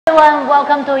Everyone,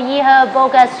 welcome to EEHE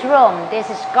Bogus Room. This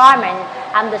is Carmen.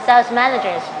 I'm the sales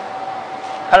manager.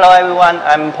 Hello everyone,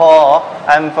 I'm Paul.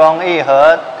 I'm from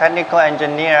EEHE, technical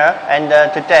engineer, and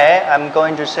today I'm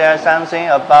going to share something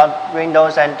about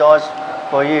windows and doors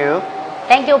for you.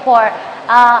 Thank you, Paul.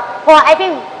 Paul, I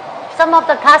think some of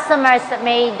the customers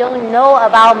don't know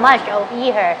about much of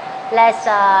EEHE.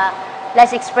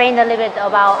 Let's explain a little bit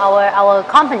about our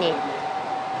company.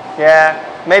 Yeah,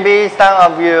 maybe some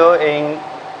of you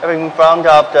in front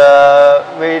of the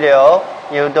video,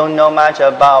 you don't know much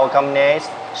about our companies.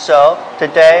 So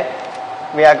today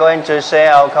we are going to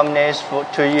share our companies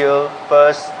to you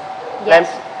first. Yes.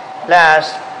 Let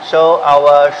us show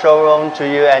our showroom to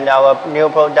you and our new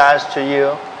products to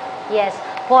you. Yes.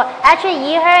 Well, actually,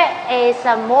 EEHE is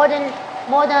a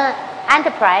modern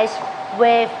enterprise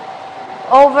with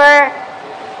over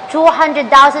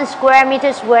 200,000 square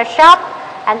meters workshop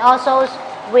and also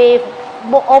with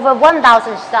over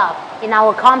 1,000 staff in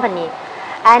our company.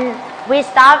 And we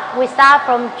start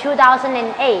from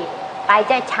 2008. By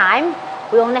that time,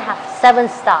 we only have 7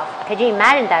 staff. Can you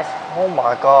imagine that? Oh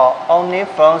my God! Only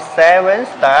from 7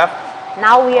 staff.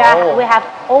 Now we have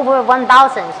over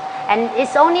 1,000, and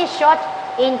it's only short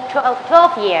in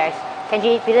 12 years. Can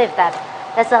you believe that?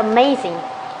 That's amazing.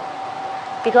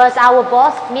 Because our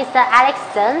boss, Mr.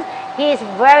 Alexson, he is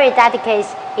very dedicated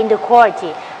in the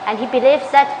quality, and he believes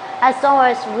that as long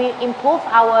as we improve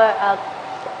our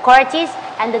qualities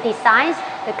and the designs,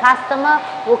 the customer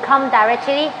will come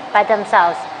directly by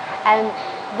themselves, and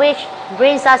which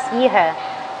brings us EEHE.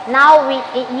 Now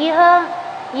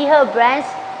EEHE brands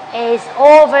is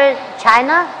all over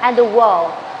China and the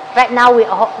world. Right now we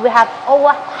have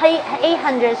over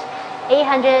 800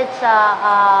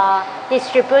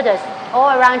 distributors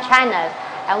all around China,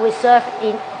 and we serve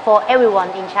for everyone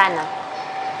in China.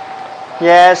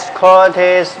 Yes,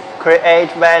 qualities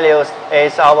create values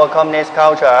is our company's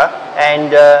culture,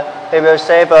 and it will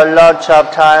save a lot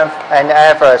of time and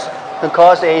efforts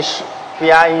because we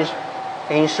are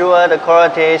ensure the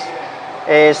qualities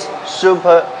is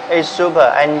super,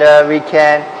 and we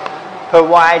can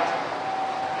provide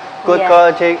good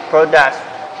quality products.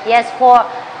 Yes,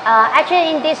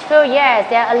 actually in these few years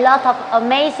there are a lot of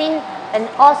amazing and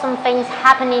awesome things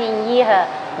happening in EEHE.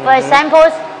 For example,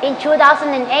 in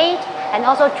 2008 and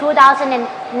also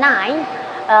 2009,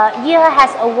 EEHE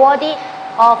has awarded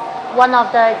of one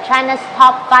of the China's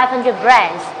top 500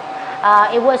 brands.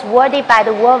 It was awarded by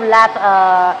the World Lab.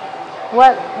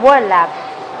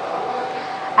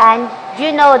 And do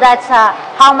you know that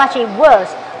how much it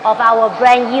worth of our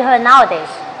brand EEHE nowadays?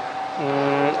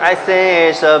 I think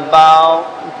it's about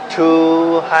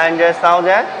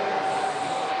 200,000.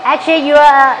 Actually, you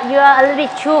are a little bit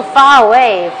too far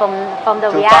away from the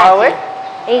reality. Too far away?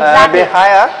 Exactly. A bit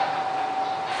higher?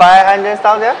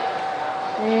 500,000?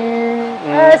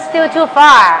 Still too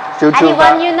far. Still too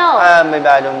Anyone far? you know? Maybe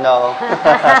I don't know.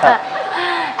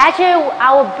 Actually,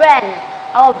 our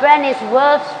brand is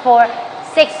worth for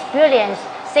 6 billion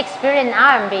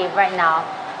RMB right now.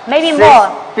 Maybe 6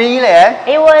 more. billion?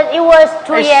 It was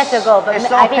 2 years ago, but it's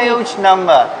a huge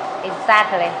number.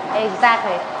 Exactly.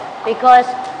 Because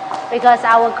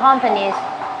our companies,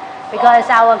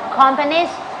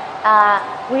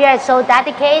 we are so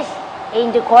dedicated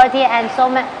in the quality, and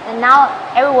now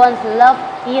everyone loves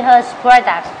EEHE's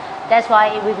products. That's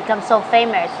why we become so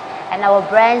famous, and our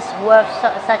brands worth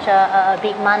such a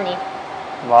big money.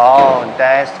 Wow,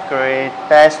 that's great.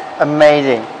 That's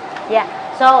amazing. Yeah.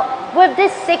 So with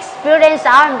this 6 billion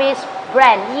RMB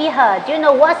brand EEHE, do you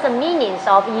know what's the meanings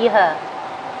of EEHE?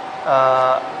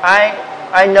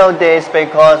 I know this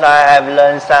because I have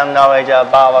learned some knowledge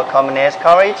about our company's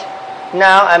coverage.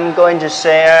 Now I'm going to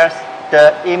share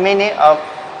the meaning of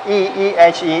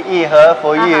EEHE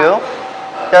for you.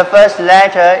 The first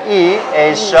letter E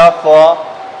is short for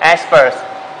experts.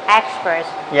 Experts.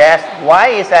 Yes. Why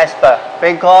is expert?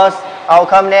 Because our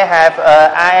company have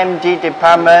an IMD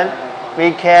department.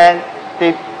 We can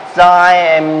design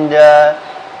and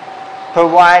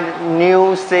provide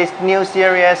new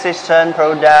serious system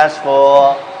products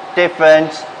for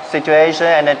different situations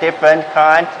and a different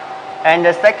kind. And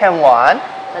the second one.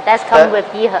 So that's come with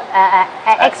EEHE,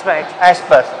 expert.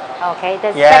 Experts. Okay.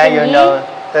 The second you know.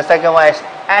 The second one is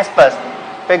experts,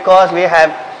 because we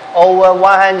have over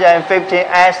 150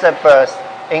 experts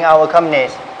in our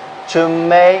companies to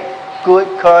make good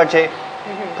quality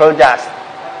products.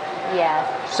 Yes.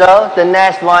 So the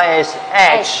next one is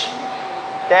H.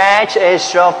 The H is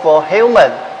short for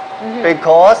human,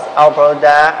 because our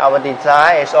product, our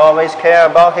design is always care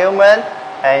about human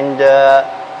and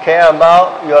care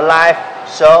about your life.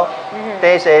 So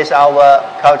this is our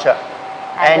culture.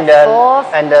 And the fourth.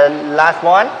 And the last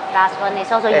one. Last one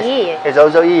is also E. It's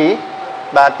also E,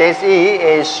 but this E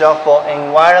is short for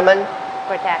environment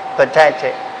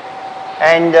protected.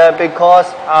 And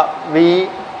because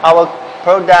our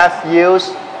products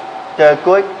use the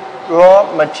good raw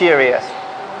materials,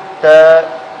 the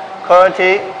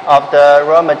quality of the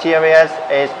raw materials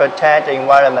is protect the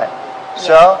environment. Yes.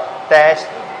 So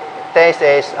this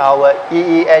is our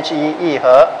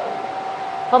EEHE.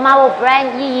 From our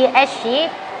brand EEHE,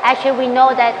 actually we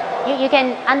know that you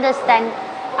can understand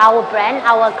our brand,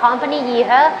 our company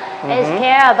EEHE is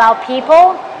care about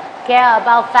people, care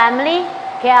about family,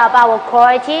 care about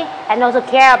quality, and also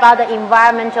care about the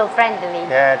environmental friendly.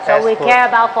 Yeah, so we care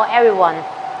about for everyone.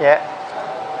 Yeah.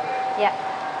 Yeah.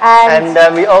 And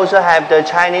we also have the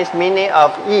Chinese meaning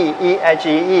of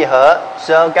EEHE.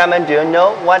 So, Gamen, do you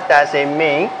know what does it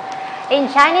mean? In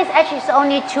Chinese, actually, it's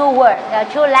only two words,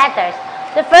 two letters.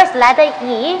 The first letter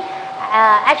E,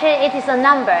 actually, it is a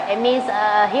number. It means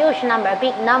a huge number, a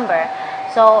big number.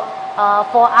 So,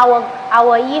 for our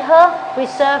EEHE, we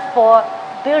serve for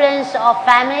billions of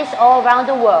families all around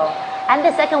the world. And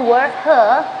the second word,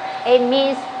 He, it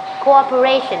means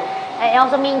cooperation. It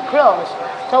also means close.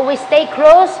 So we stay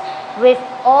close with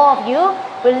all of you,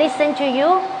 we listen to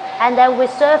you, and then we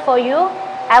serve for you,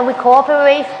 and we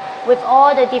cooperate with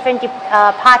all the different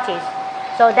parties.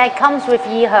 So that comes with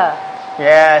EEHE.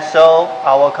 Yeah, so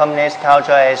our company's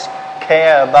culture is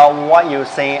care about what you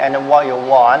think and what you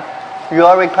want.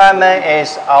 Your requirement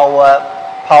is our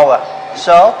power.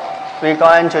 So we're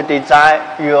going to design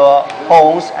your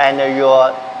homes and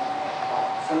your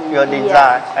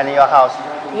design and your house.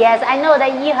 Yes, I know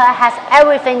that EEHE has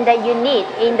everything that you need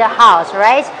in the house,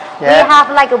 right? Yeah. We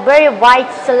have like a very wide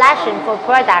selection for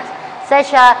products,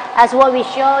 such as what we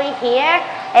show here.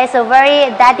 It's a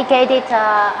very dedicated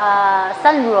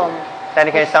sunroom.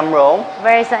 Dedicated sunroom.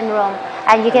 Very sunroom.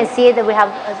 And you can see that we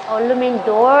have aluminum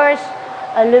doors,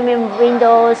 aluminum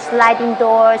windows, sliding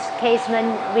doors,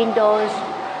 casement windows,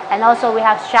 and also we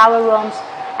have shower rooms.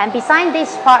 And beside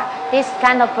this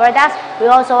kind of products, we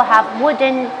also have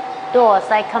wooden doors,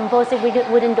 like composite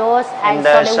wooden doors and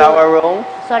the shower room.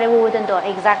 Solid wooden door,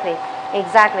 exactly.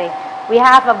 We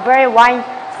have a very wide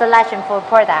selection for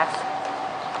products.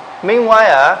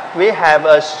 Meanwhile, we have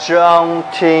a strong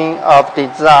team of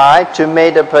design to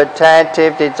make the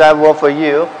protective design work for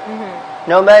you.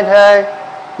 No matter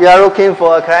you are looking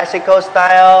for a classical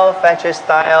style, factory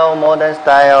style, modern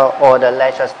style, or the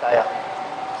leisure style.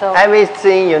 So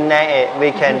everything you name it,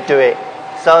 we can do it.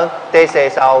 So this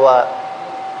is our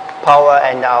power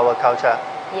and our culture.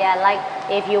 Yeah, like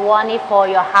if you want it for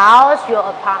your house, your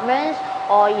apartments,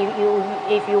 or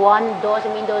if you want doors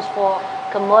and windows for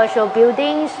commercial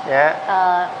buildings,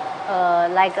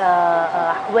 like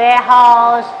a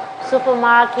warehouse,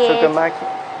 supermarket,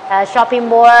 shopping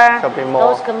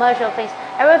mall, those commercial things.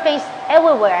 Everything's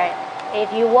everywhere.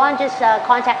 If you want, just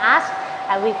contact us,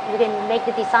 and we can make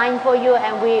the design for you,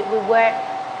 and we work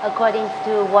according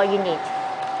to what you need.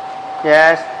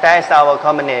 Yes, that's our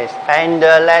company. And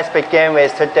let's begin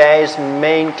with today's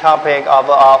main topic of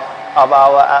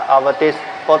this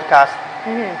podcast.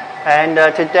 And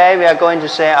today we are going to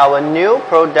share our new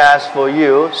products for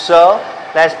you. So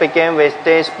let's begin with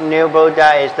this new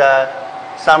product is the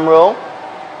sunroom.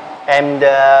 And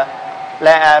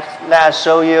let us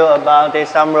show you about this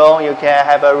sunroom. You can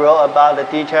have a look about the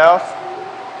details.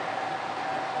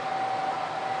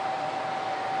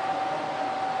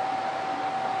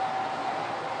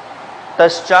 The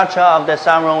structure of the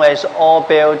sunroom is all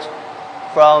built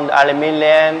from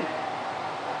aluminium,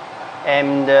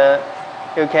 and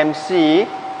you can see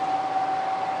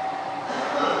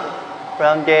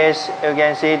from this, you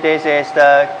can see this is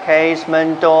the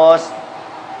casement doors.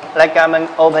 Let's come and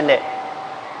open it.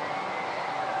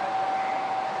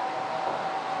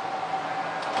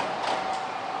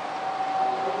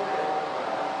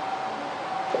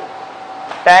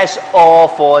 That's all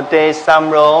for this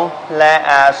sunroom. Let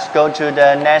us go to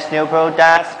the next new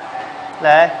products.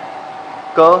 Let's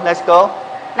go. Let's go.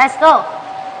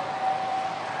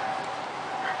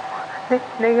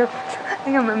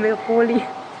 那个门没有玻璃，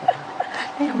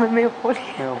那个门没有玻璃。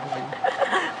没有玻璃。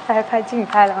他还拍近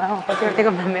拍了，然后我发现那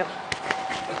个门没有。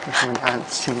为什么他很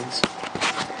清楚？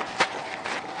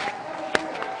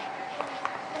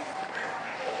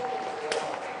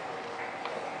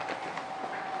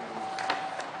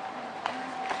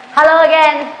 Hello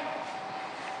again.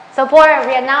 So Paul,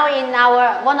 we are now in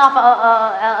our one of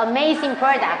our amazing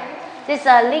product. This is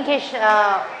a linkage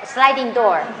sliding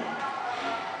door.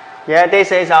 Yeah,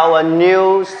 this is our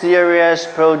new series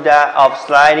product of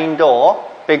sliding door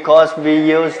because we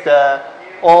use the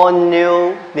all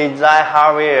new design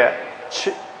hardware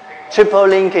triple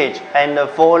linkage and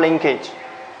 4 linkage.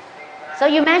 So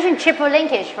you mentioned triple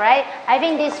linkage, right? I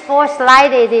think this 4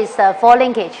 slide it is 4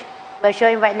 linkage. We're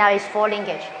showing right now is 4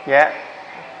 linkage. Yeah.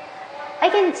 I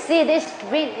can see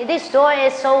this door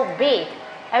is so big.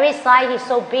 Every side is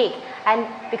so big, and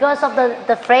because of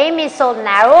the frame is so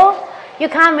narrow, you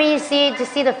can't really see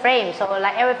the frame. So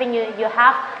like everything you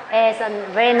have is a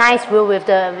very nice view with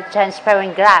the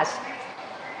transparent glass.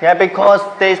 Yeah, because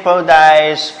this product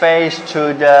is faced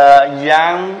to the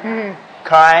young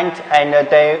client, and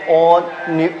they all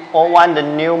want the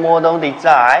new model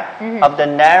design of the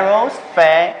narrow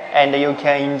fan, and you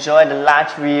can enjoy the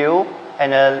large view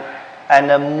and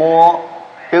a more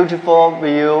beautiful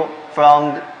view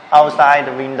from outside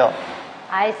the window.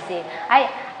 I see.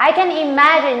 I can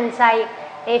imagine like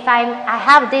if I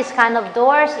have this kind of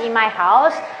doors in my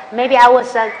house, maybe I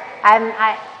was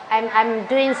I'm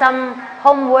doing some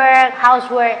homework,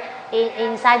 housework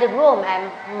inside the room,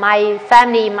 and my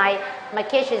family, my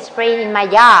kitchen is playing in my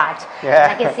yard. Yeah.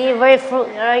 I can see very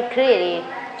clearly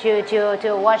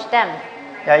to watch them.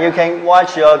 Yeah, you can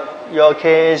watch your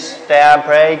kids. They are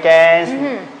playing games.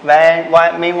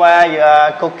 Meanwhile you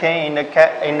are cooking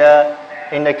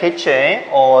in the kitchen,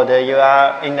 or you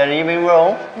are in the living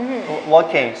room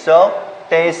working. So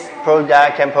this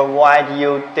product can provide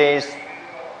you this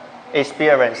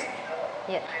experience.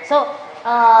 Yeah. So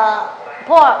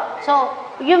Paul, so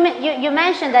you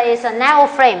mentioned that it's a narrow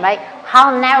frame, right?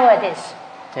 How narrow it is?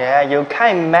 Yeah, you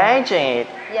can imagine it.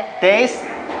 Yeah.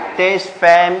 This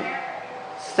frame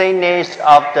thickness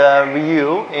of the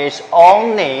view is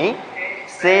only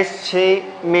 60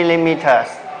 millimeters.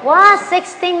 What?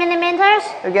 16 millimeters?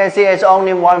 You can see it's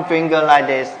only one finger like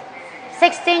this.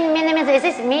 16 millimeters.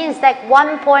 This means like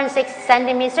 1.6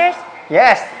 centimeters?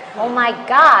 Yes. Oh my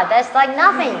God, that's like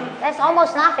nothing. That's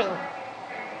almost nothing.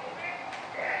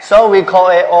 So we call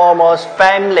it almost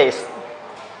frameless.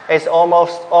 It's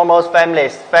almost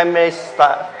frameless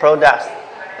products.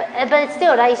 But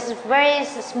still, like, it's very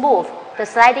smooth. The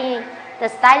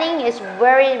sliding is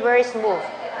very smooth.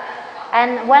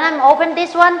 And when I'm open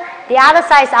this one, the other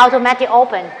side is automatic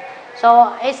open.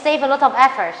 So it saves a lot of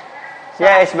effort. So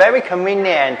yeah, it's very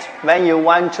convenient when you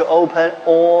want to open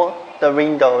all the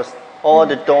windows, all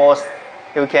the doors.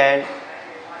 You can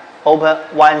open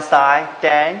one side,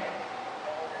 then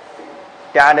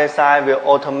the other side will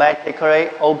automatically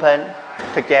open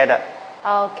together.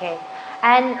 Okay.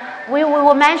 And we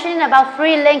were mentioning about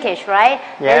 3 linkage, right?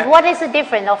 Yeah. What is the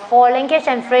difference of 4 linkage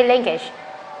and 3 linkage?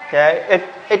 Yeah,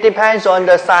 it depends on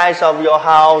the size of your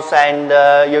house, and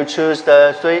you choose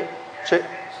the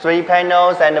three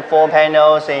panels and the 4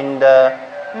 panels in the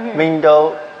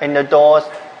window, in the doors.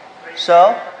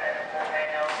 So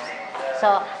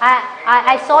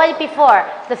I saw it before.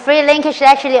 The 3 linkage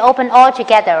actually open all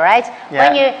together, right? Yeah.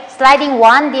 When you're sliding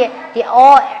one,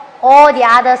 all the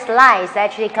other slides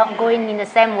actually going in the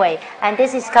same way, and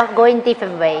this is going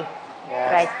different way.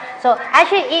 Yes. Right. So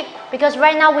actually, because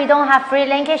right now we don't have 3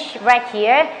 linkage right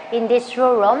here in this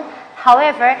showroom.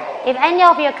 However, if any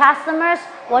of your customers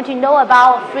want to know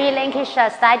about 3 linkage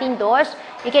sliding doors,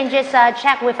 you can just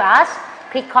check with us.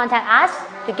 Click contact us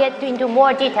to get into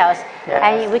more details, yes.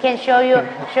 And we can show you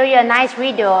a nice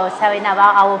video telling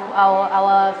about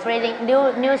our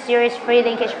new series 3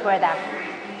 linkage product.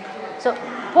 So,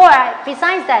 Paul,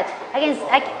 besides that,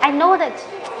 I know that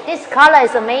this color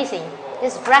is amazing.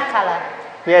 This black color.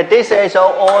 yeah, this is an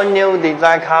all new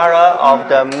design color of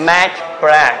the matte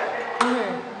black.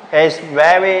 It's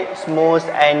very smooth,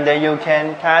 and you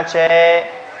can touch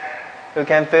it, you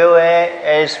can feel it.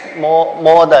 It's more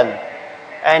modern,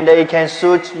 and it can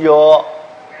suit your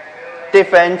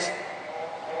different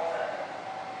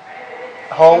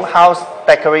house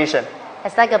decoration.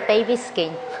 It's like a baby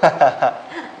skin.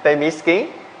 Baby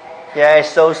skin? Yeah, it's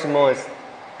so smooth.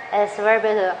 It's very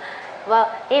beautiful. Well,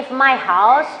 if my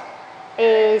house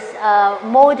is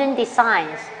modern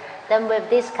designs, then with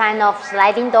this kind of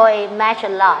sliding door, it matches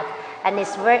a lot, and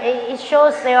it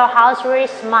shows your house very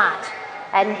smart,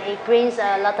 and it brings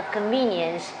a lot of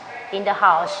convenience in the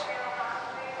house.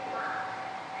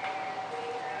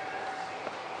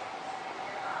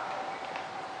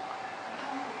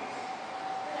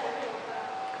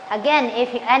 Again,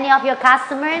 if any of your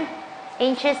customers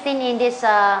interested in this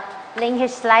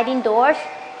linkage sliding doors,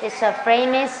 this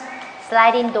frameless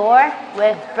sliding door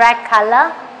with black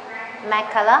color, matte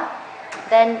color,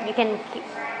 then you can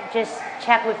just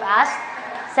check with us,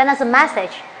 send us a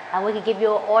message, and we can give you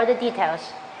all the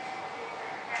details.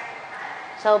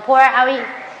 So, Paul,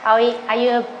 are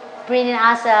you bringing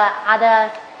us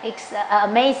other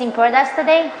amazing products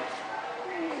today?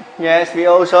 Yes, we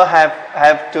also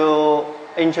have to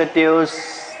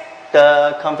introduce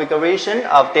the configuration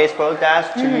of this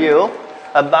product to you.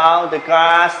 About the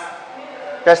glass,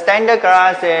 the standard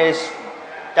glass is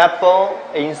double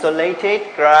insulated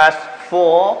glass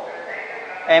 4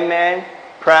 mm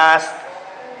plus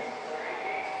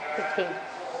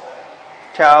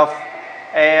 12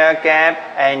 air gap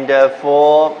and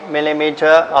 4 mm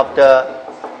of the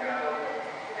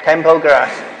temple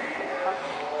glass.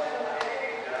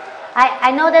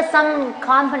 I know that some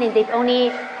companies they only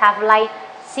have like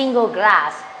single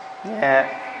glass.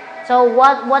 Yeah. So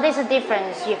what is the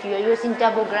difference if you're using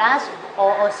double glass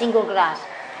or single glass?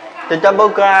 The double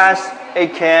glass,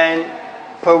 it can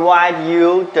provide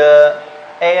you the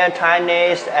air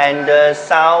tightness and the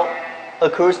sound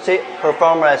acoustic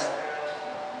performance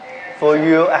for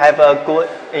you have a good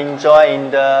enjoy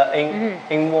in the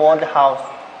inward house.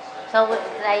 So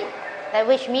like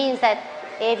which means that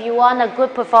if you want a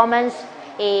good performance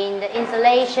in the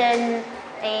insulation,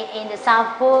 in the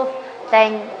soundproof,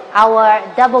 then our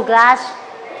double glass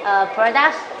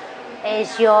product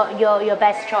is your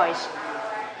best choice.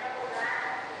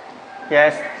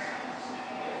 Yes,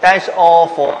 that's all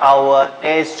for our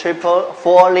triple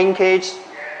 4 linkage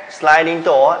sliding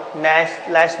door. Next,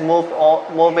 let's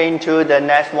move into the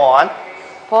next one.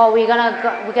 Well, we're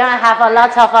gonna have a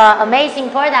lot of amazing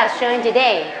products showing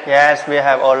today. Yes, we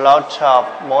have a lot of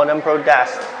modern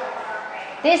products.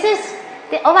 This is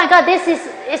oh my God! This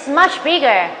is much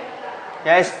bigger.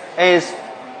 Yes, it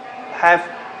have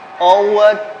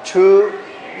over 2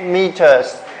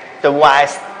 meters the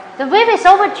width. The width is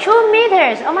over 2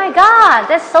 meters. Oh my God,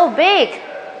 that's so big.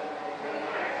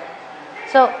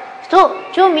 So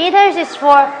 2 meters is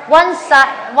for one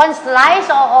slice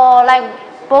or like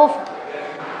both?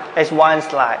 It's one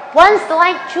slide. One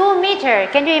slide 2 meters.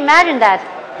 Can you imagine that?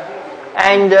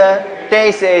 And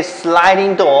this is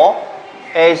sliding door.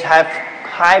 It have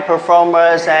high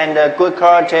performance and good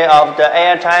quality of the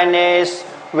air tightness,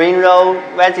 window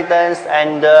resistance,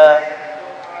 and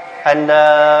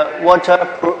water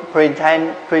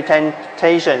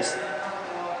presentations.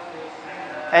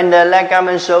 And let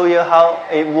me show you how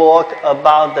it works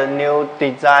about the new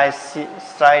design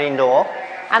sliding door.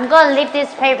 I'm going to leave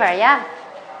this paper, yeah?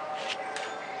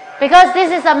 Because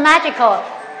this is a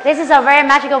very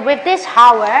magical. With this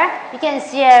hardware, you can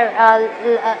see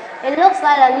it looks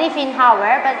like a living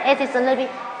hardware, but it is a little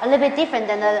bit different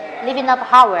than the living up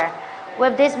hardware.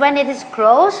 With this, when it is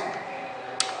closed,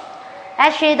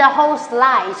 actually the whole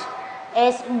slide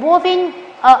is moving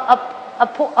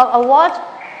a word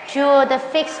to the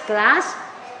fixed glass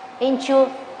into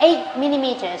 8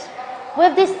 millimeters.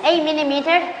 With this 8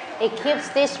 millimeter, it keeps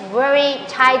this very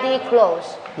tightly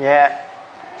closed. Yeah.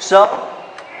 So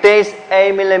this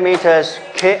 8 millimeters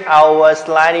keep our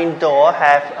sliding door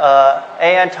have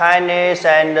air tightness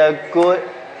and good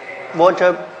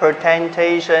water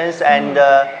presentations and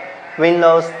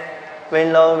window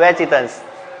resistance.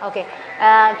 Okay.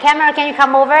 Camera, can you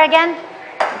come over again?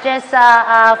 Just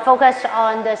focus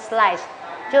on the slides.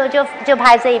 就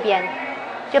拍这边，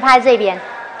就拍这边。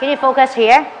Can you focus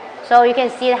here? So you can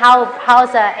see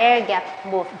how's the air gap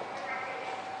move.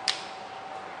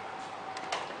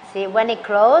 See, when it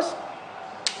closes,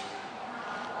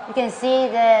 you can see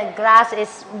the glass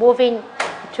is moving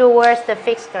towards the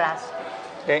fixed glass.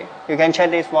 Okay, you can check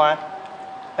this one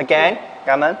again.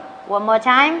 Come on. One more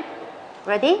time.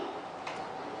 Ready?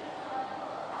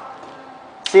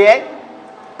 See it?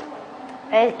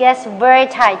 It gets very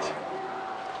tight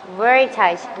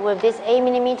with this 8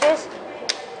 millimeters.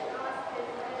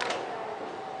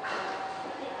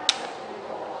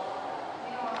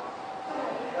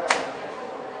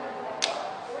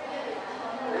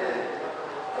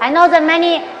 I know that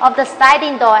many of the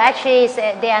sliding door actually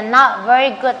they are not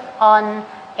very good on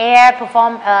air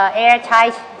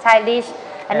tightness,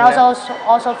 and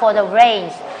also for the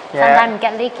rains. Yeah. Sometimes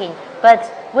get leaking. But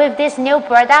with this new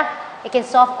product, it can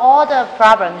solve all the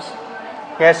problems.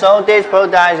 Yeah, so this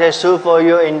product is suitable for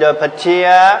you in the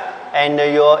patio and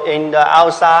you're in the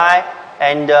outside,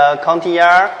 and the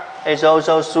courtyard is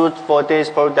also suited for this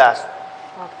product.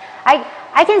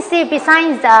 I can see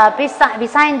behind this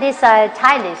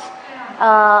tiles,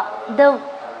 the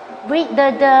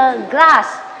glass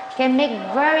can make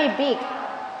very big.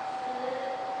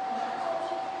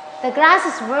 The glass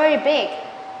is very big.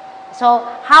 So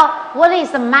what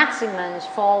is the maximum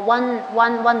for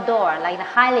one door, like the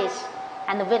highest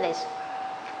and the width?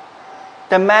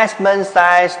 The maximum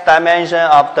size dimension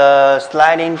of the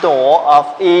sliding door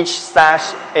of each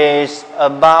sash is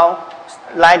about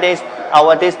like this.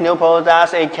 This new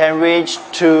product, it can reach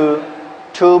to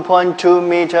 2.2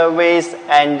 meter width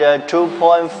and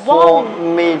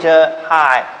 2.4 meter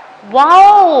high.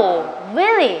 Wow,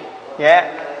 really?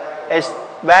 Yeah. It's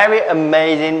very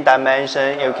amazing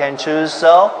dimension you can choose.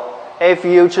 So if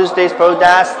you choose this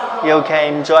product, you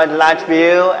can enjoy the large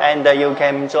view and you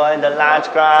can enjoy the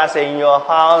large glass in your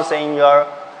house, in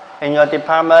your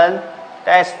department.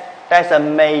 That's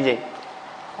amazing.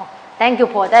 Thank you,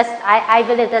 Paul. I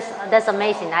believe that's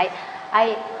amazing.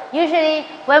 I usually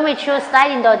when we choose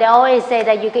sliding door, they always say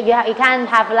that you can't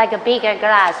have like a bigger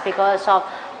glass because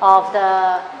of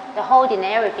the holding and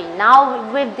everything.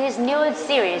 Now with this new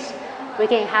series, we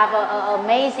can have an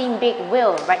amazing big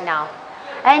wheel right now.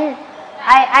 And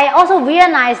I also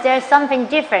realized there's something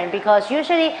different because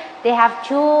usually they have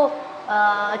two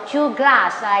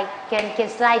glass like can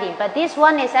slide in, but this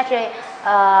one is actually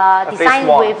designed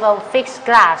with a fixed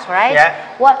glass, right? Yeah.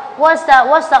 What's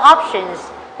the options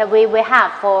that we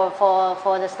have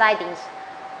for the slidings?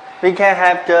 We can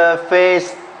have the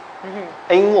face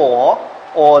inward,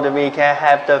 or we can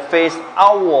have the face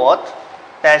outward.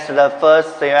 That's the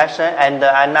first selection, and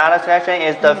another selection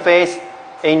is the face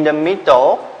in the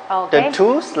middle. Okay. The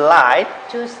two slide.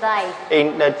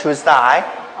 In the two side.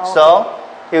 Okay. So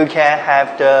you can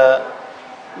have the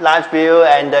large view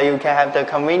and you can have the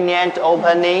convenient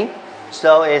opening.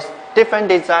 So it's different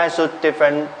design suit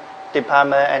different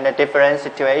department and a different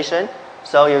situation.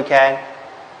 So you can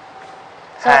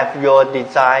have your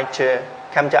design to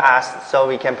come to us so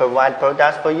we can provide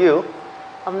products for you.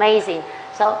 Amazing.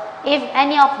 So if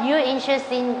any of you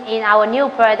interested in our new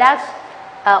products,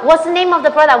 what's the name of the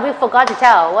product? We forgot to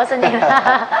tell. What's the name?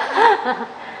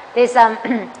 This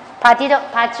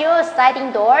Patio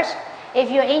sliding doors. If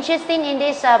you're interested in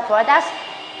these products,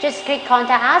 just click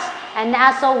contact us, and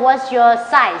also what's your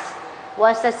size?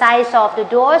 What's the size of the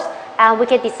doors? And we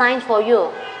can design for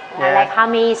you. Yeah. Like how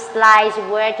many slides,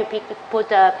 where to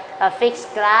put a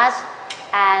fixed glass,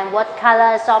 and what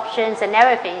colors, options, and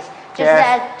everything.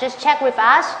 Just check with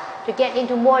us to get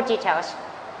into more details.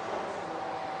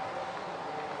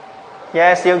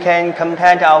 Yes, you can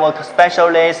contact our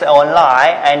specialist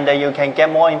online and you can get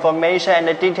more information and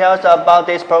the details about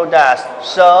this product.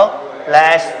 So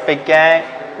let's begin.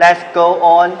 Let's go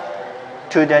on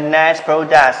to the next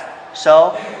product.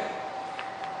 So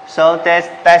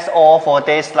that's all for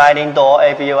this sliding door.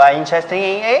 If you are interested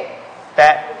in it,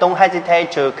 don't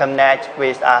hesitate to connect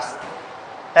with us.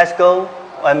 Let's go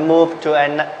and move to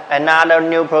another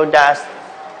new product.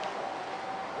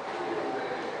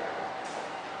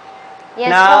 Yes,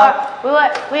 now,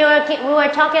 we were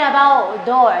talking about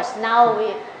doors. Now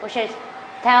we should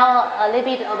tell a little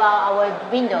bit about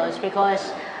our windows,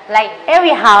 because like every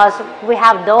house we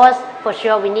have doors, for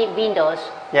sure we need windows.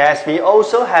 Yes, we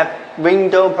also have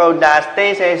window products.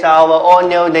 This is our all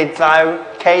new design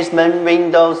casement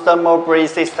window thermal break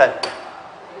system.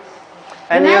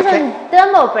 And you mentioned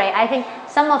thermal break. I think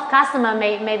some of customers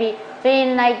may be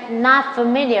feeling like not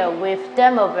familiar with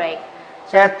thermal break.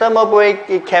 Yeah, thermal break,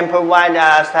 it can provide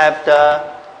us have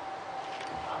the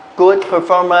good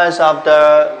performance of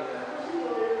the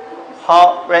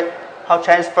hot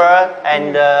transfer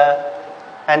and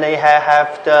they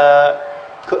have the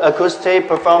acoustic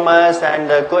performance and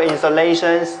the good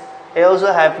installations. They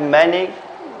also have many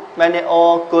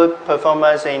all good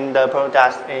performance in the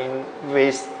products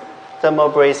with thermal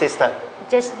break system.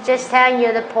 Just telling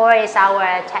you, the Paul is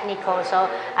our technical, so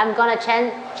I'm gonna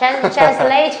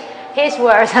translate his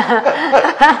words.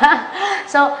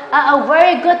 So a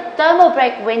very good thermal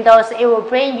break windows, it will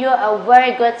bring you a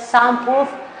very good soundproof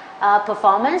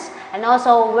performance, and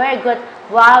also very good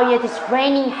while it is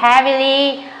raining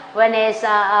heavily, when it's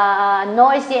a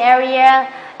noisy area,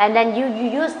 and then you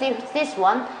use this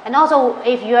one. And also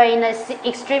if you are in a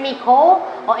extremely cold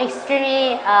or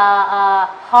extremely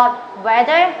hot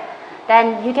weather,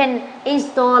 then you can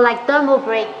install like thermal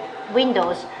break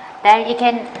windows. Then it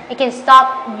can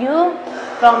stop you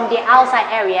from the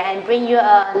outside area and bring you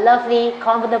a lovely,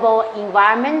 comfortable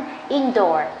environment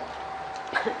indoor.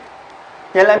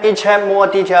 Yeah, let me check more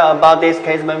detail about these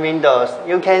casement windows.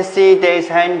 You can see these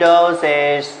handles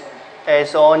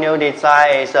is all new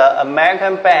design. It's an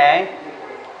American brand.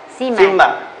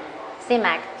 CMAC.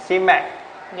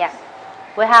 Yeah,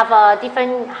 we have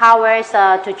different hardware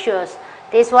to choose.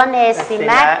 This one is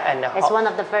CMAC. It's one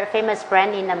of the very famous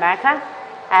brand in America.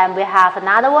 And we have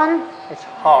another one. It's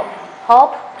Hope.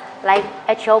 Hope, like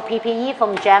HOPPE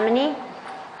from Germany.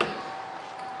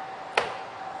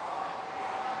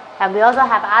 And we also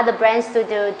have other brands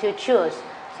to choose.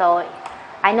 So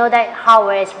I know that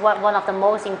hardware is one of the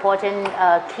most important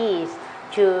keys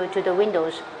to the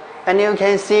windows. And you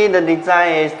can see the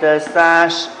design is the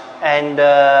sash, and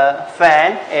the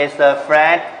fan is the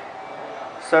flat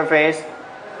surface.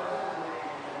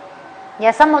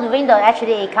 Yeah, some of the window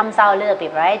actually it comes out a little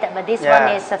bit, right? But this one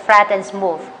is flat and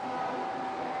smooth.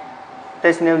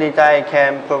 this new design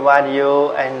can provide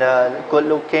you and good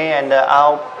looking, and the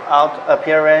out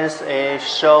appearance is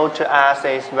show to us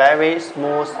is very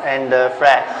smooth and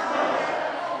flat.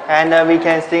 And we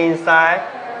can see inside.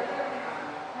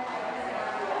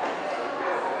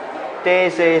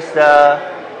 This is the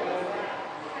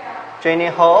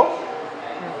draining hole.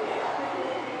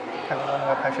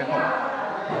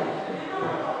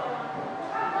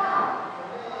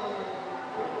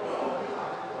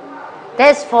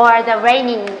 This for the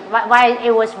raining. While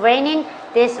it was raining,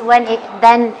 this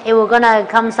then it will gonna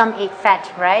come some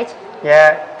effect, right?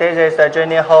 Yeah, this is the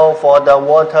draining hole for the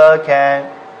water can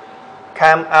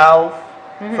come out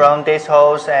from this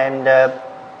hose and.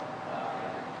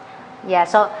 Yeah,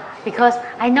 so because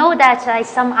I know that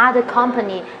some other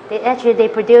company they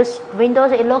produce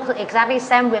windows. It looks exactly the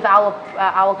same with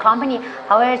our company.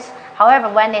 However,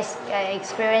 when it's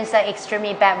experience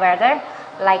extremely bad weather,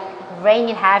 like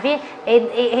raining heavy,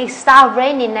 it start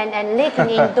raining and leaking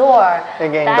indoor. I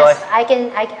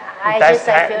just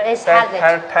feel it's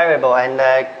terrible and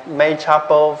may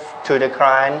trouble to the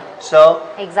client. So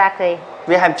exactly,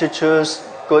 we have to choose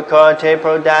good quality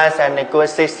products and good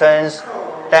systems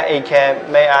that it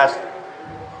can make us.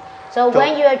 So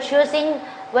when you are choosing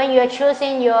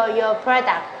your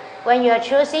product, when you are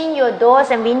choosing your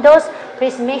doors and windows,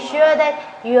 please make sure that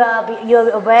you're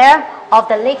aware of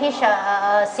the leakage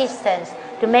systems,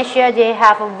 to make sure they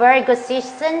have a very good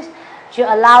system to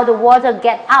allow the water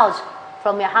get out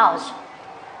from your house.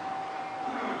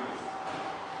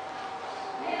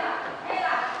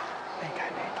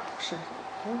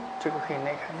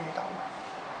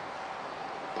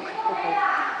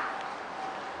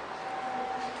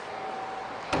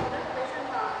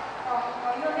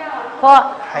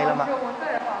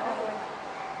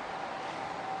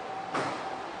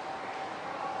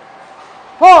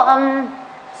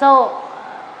 So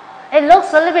it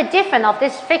looks a little bit different of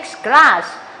this fixed glass.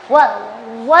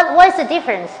 What is the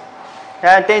difference?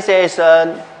 Yeah, this is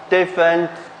a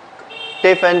different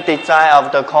design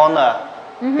of the corner.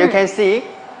 You can see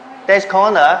this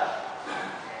corner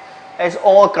is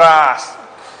all glass.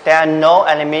 There are no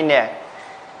aluminium.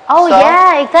 Oh, so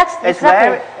yeah, exactly.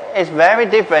 It's very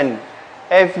different.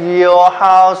 If your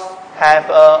house have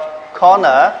a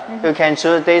corner, you can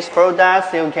choose these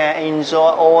products. You can enjoy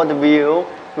all the view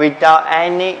without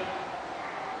any.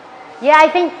 Yeah, I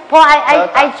think, Paul,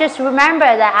 I just remember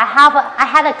that I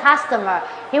had a customer.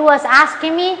 He was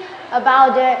asking me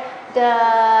about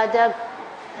the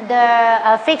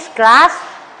fixed glass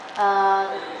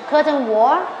curtain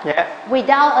wall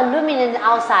without aluminum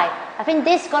outside. I think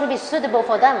this is going to be suitable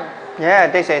for them. Yeah,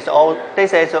 this is all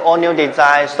new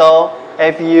design. So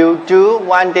if you do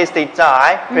want this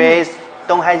design, please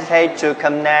don't hesitate to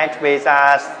connect with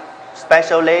us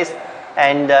specialists,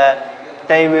 and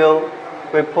they will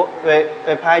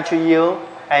reply to you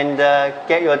and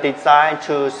get your design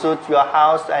to suit your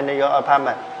house and your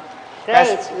apartment.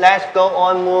 Great. Let's go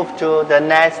on, move to the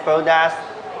next product.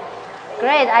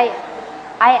 Great.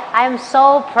 I'm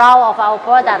so proud of our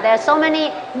product. There are so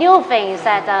many new things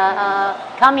that are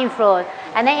coming through,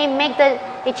 and then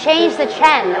it changed the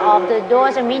trend of the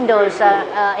doors and windows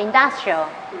industrial.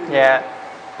 Yeah,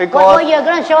 because what you're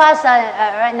going to show us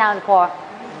right now, Paul?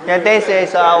 Yeah, this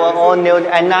is our all new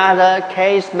another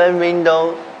casement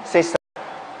window system.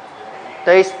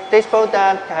 This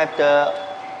product have the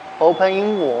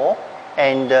opening wall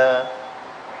and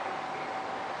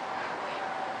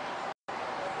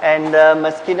the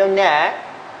mosquito net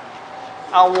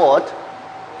outward.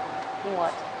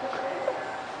 Inward.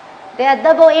 They are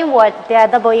double inward. They are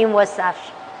double inward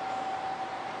sash.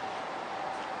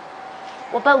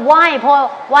 Well, but why, Paul?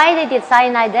 Why they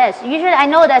design like this? Usually, I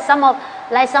know that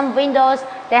some windows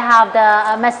they have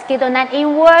the mosquito net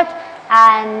inward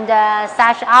and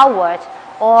sash outward,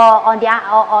 or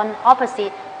on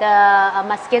opposite the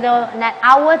mosquito net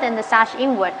outward and the sash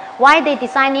inward. Why they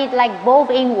design it like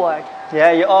both inward?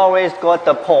 Yeah, you always got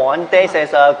the point. This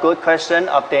is a good question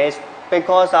of this,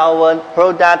 because our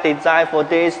product design for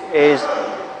this is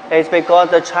because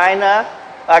the China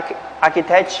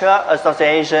Architecture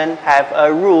Association have a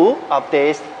rule of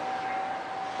this,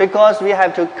 because we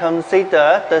have to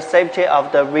consider the safety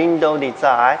of the window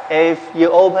design. If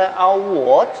you open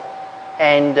outward,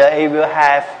 and it will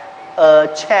have a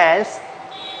chance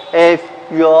if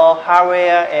your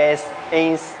area is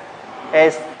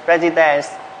residence,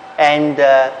 and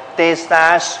this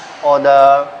sash or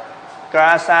the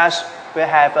glass sash will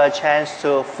have a chance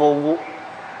to fall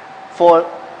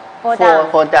down.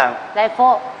 Like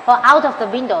fall out of the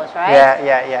windows, right?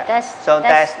 Yeah. That's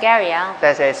scary, huh?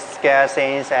 That is scary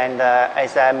things, and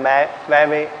it's a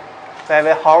very,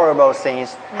 very horrible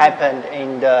things happened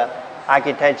in the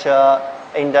architecture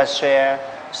industry.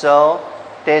 So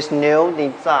this new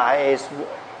design is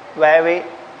very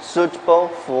suitable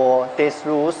for these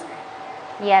rules.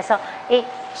 Yeah, so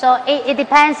it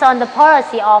depends on the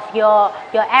policy of your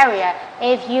area.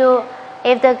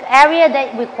 If the area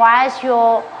that requires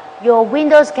your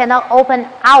windows cannot open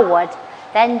outward,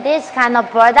 then this kind of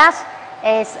products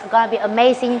is gonna be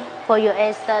amazing for you.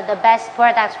 It's the best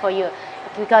products for you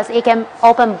because it can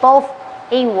open both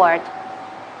inward.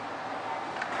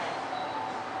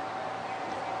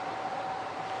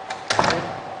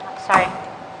 Sorry.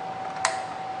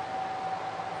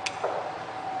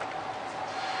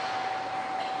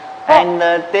 And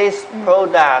this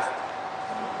product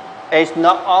is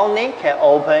not only can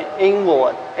open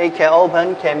inward, it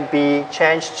can be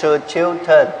changed to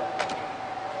tilted.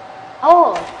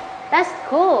 Oh, that's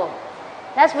cool.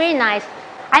 That's really nice.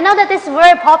 I know that this is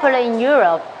very popular in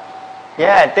Europe.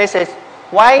 Yeah, this is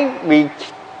why we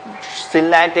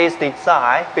select this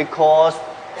design, because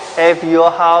if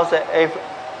your house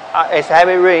is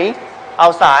heavy rain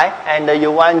outside and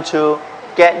you want to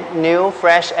get new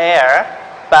fresh air,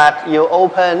 but you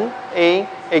open in,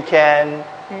 it can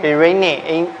be rainy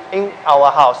in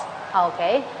our house.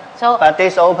 Okay, so but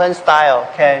this open style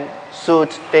can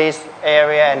suit this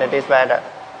area and this weather.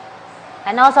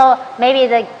 And also maybe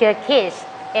the kids,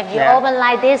 if you open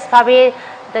like this, probably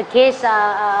the kids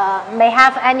may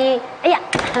have any. Yeah.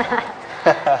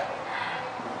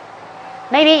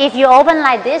 Maybe if you open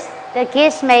like this, the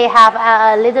kids may have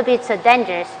a little bit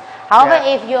dangerous. However,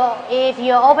 if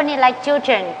you open it like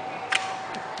children,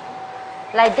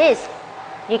 like this,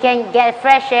 you can get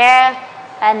fresh air,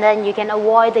 and then you can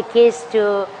avoid the kids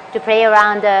to play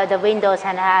around the windows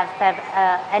and have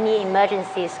any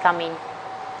emergencies coming.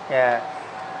 Yeah.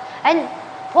 And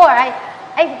Paul,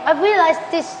 I realized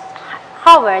this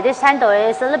cover, this handle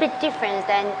is a little bit different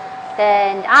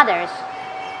than others.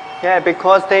 Yeah,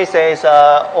 because this is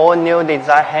all new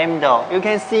design handle. You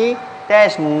can see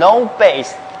there's no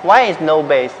base. Why is no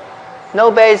base?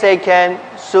 No base, it can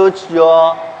suit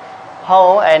your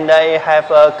hole, and it have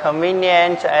a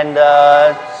convenient and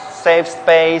safe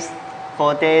space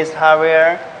for this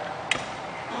area.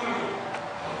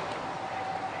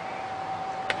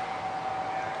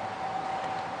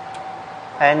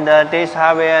 And this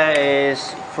area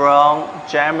is from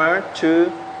jammer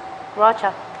to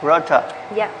rotor.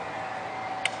 Yeah.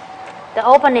 The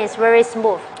opening is very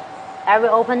smooth. Every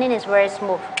opening is very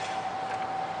smooth.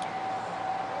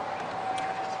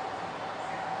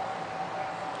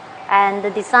 And the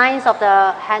designs of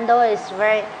the handle is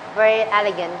very, very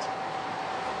elegant.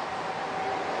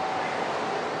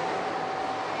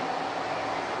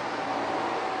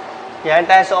 Yeah,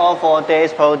 that's all for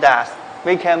this product.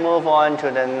 We can move on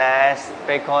to the next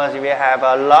because we have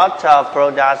a lot of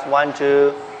products want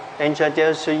to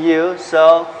introduce to you.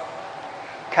 So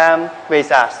come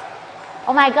with us.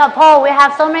 Oh my God, Paul, we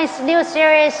have so many new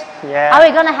series. Yeah. Are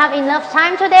we gonna have enough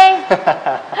time today?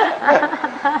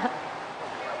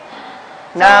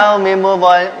 Now we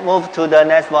move to the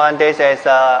next one. This is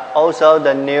also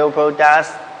the new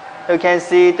products. You can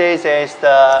see this is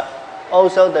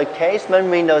also the casement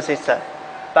window system,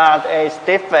 but it's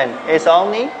different. It's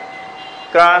only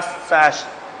glass sash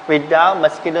without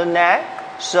mosquito net.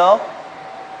 So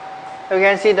you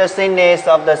can see the thickness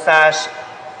of the sash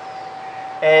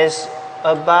is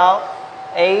about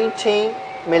 18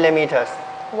 millimeters.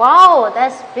 Wow,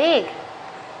 that's big.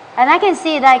 And I can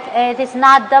see like it's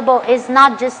not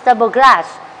just double glass.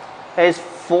 It's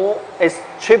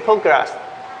triple glass.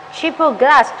 Triple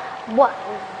glass. What?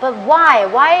 But why?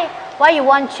 Why you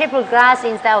want triple glass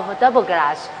instead of double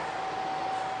glass?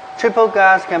 Triple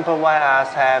glass can provide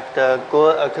us have the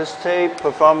good acoustic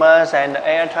performance and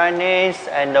air tightness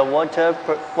and the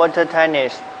water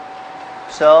tightness.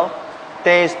 So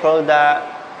this product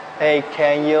they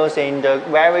can use in the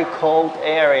very cold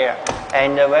area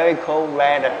and the very cold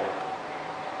weather.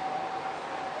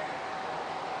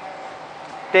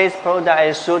 This product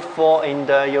is suitable in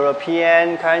the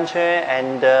European country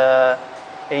and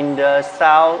in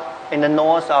the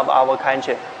north of our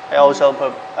country. It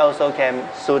also can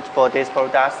suit for these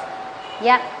products.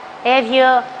 Yeah, if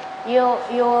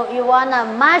you want a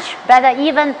much better,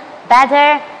 even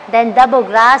better than double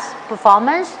glass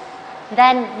performance,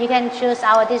 then you can choose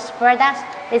this product.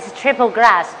 It's triple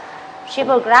glass.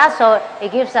 Triple glass, so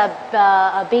it gives a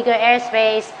bigger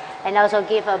airspace and also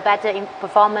give a better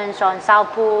performance on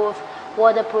soundproof,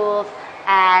 waterproof,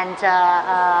 and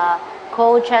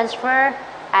cold transfer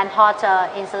and hot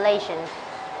insulation.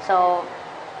 So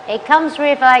it comes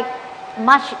with like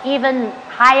much even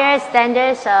higher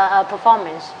standards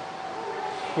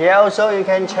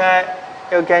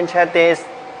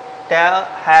they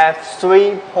have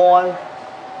 3.6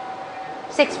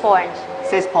 6 points.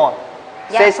 6 point.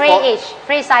 Yeah, 6 three point. each,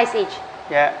 3 size each.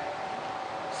 Yeah.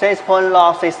 6-point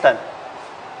lock system.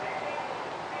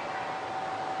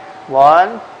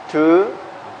 1, 2,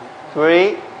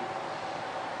 3,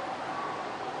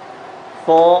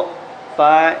 4,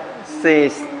 5,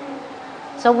 6.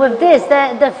 So with this,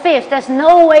 the fifth, there's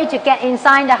no way to get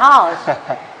inside the house.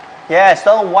 Yeah,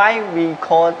 so why we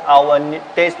call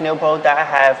this new product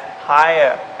have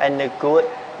higher and good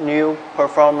new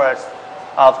performance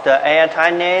of the air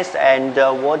tightness and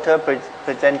the water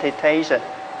presentation.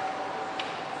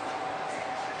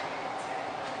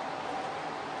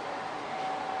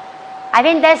 I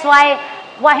think that's why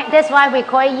we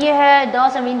call it EEHE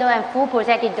doors and windows and full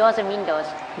protected doors and windows.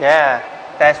 Yeah,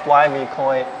 that's why we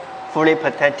call it fully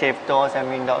protective doors and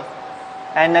windows.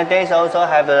 And these also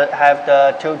have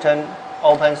the two-tone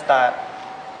open style.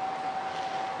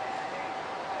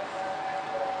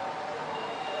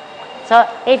 So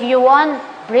if you want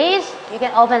breeze, you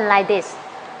can open like this.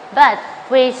 But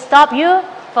we stop you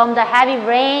from the heavy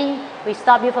rain. We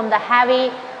stop you from the heavy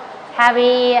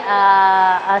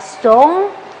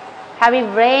storm, heavy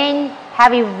rain,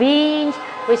 heavy winds.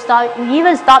 We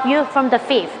even stop you from the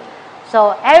fifth.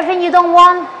 So everything you don't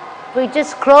want, we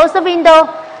just close the window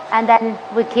and then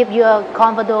we keep you a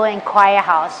comfortable and quiet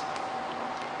house.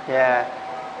 Yeah,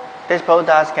 these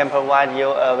products can provide you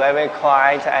a very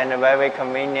quiet and very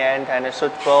convenient and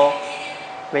suitable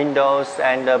windows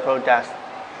and products.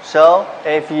 So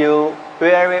if you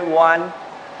really want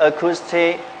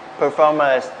acoustic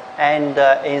performance and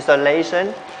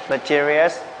installation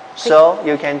materials, so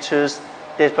you can choose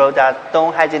this product.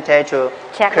 Don't hesitate to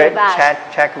check with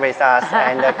us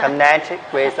and connect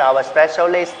with our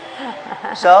specialist.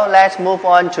 So let's move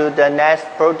on to the next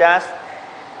product.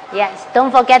 Yes,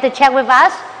 don't forget to check with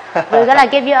us. We're gonna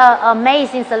give you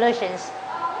amazing solutions.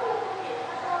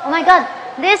 Oh my God,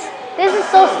 this is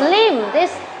so slim.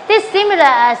 This similar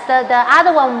as the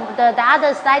other one, the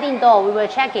other sliding door we were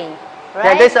checking, right?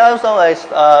 Yeah, this also is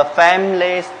a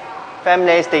family's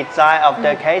design of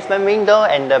the casement window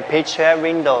and the picture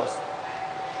windows.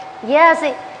 Yes,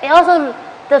 it also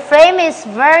the frame is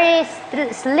very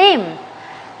slim.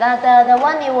 The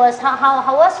one it was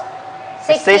how was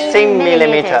 16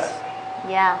 millimeters.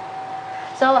 Yeah.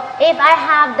 So if I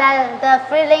have the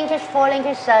 3 linkage, 4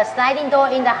 linkage sliding door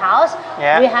in the house,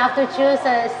 we have to choose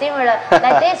a similar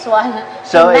like this one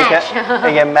so to match.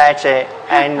 You can match it,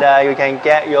 and you can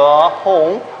get your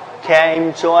home can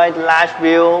enjoy the large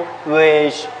view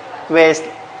with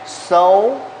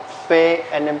so big,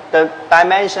 and the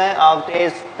dimension of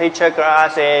this picture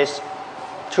glass is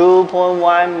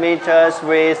 2.1 meters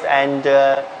width and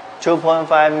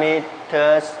 2.5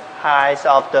 meters height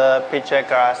of the picture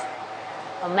glass.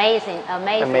 Amazing. I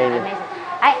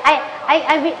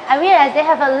realize they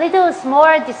have a little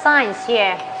smaller designs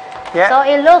here. Yeah. So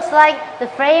it looks like the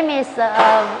frame is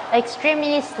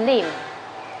extremely slim,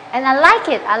 and I like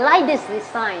it. I like this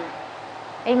design.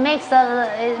 It makes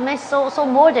so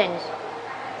modern.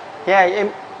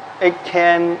 Yeah,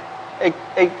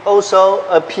 it also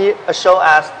show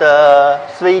us the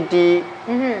 3D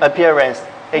appearance.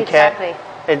 Exactly.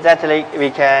 We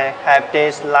can have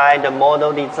this like the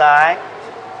model design,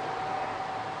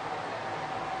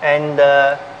 and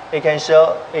we can see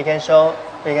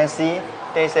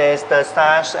this is the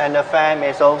sash, and the frame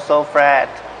is also flat.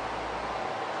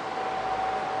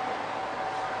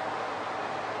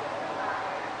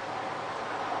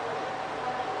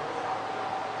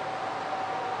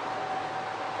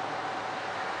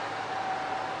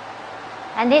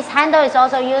 And this handle is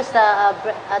also used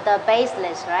the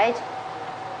baseless, right?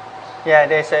 Yeah,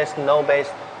 this is no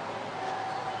base.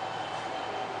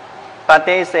 But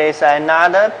this is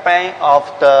another brand of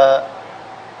the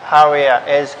Harrier.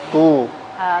 It's Goo.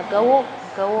 Goo.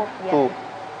 Yeah. Goo.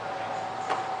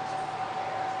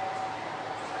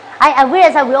 I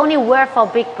realize that we only work for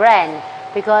big brand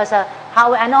because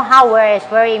I know hardware is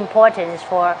very important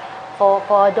for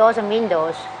doors and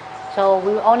windows. So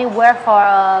we only work for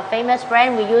a famous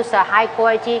brand. We use a high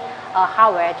quality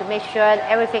hardware to make sure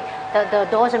everything, the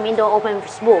doors and windows open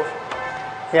smooth.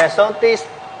 Yeah, so this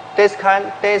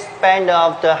brand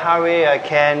of the Harrier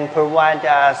can provide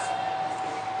us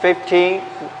 15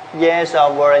 years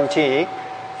of warranty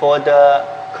for the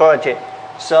quality.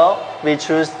 So we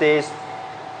choose this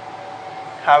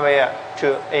Harrier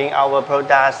in our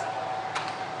products.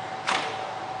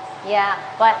 Yeah,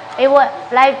 but it was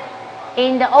like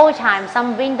in the old time,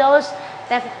 some windows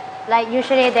that like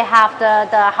usually they have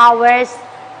the hardware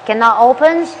cannot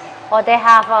open, or they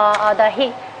have the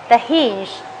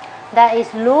hinge that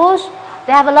is loose.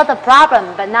 They have a lot of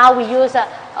problem. But now we use a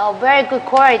very good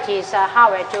quality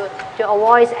hardware to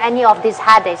avoid any of these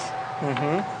headaches.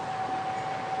 Mm-hmm.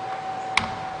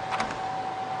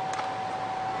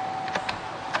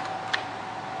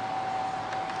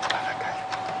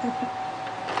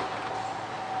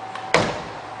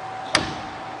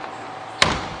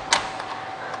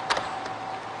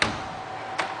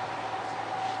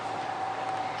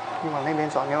 你往那边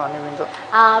走，你往那边走。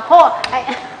Paul,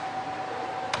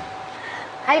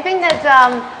 I think that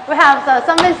we have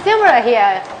something similar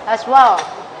here as well.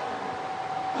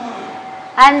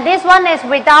 And this one is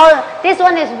without. This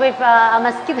one is with a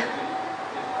mosquito.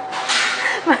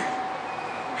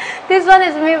 This one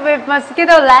is with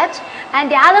mosquito latch,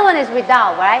 and the other one is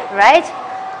without. Right?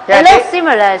 Yeah, they look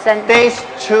similar. And these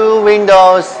two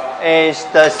windows is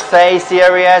the same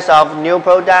series of new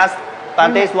products.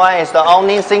 But this one is the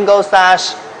only single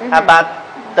sash. But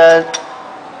the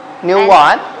new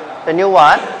one,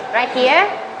 right here,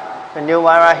 the new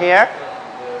one right here,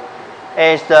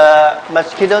 is the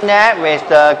mosquito net with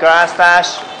the glass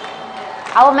sash.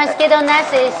 Our mosquito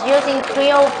net is using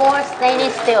 304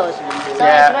 stainless steels, so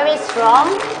it's very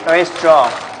strong. Very strong.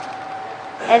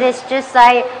 It is just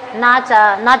like not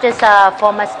just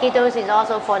for mosquitoes, it's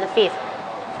also for the thief.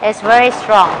 It's very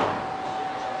strong.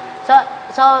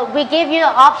 So we give you the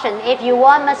option if you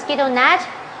want mosquito net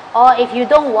or if you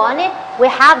don't want it. We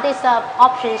have these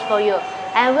options for you,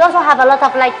 and we also have a lot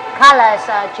of like colors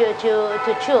to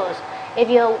choose. If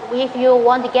you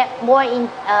want to get more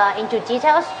into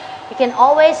details, you can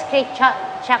always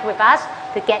check with us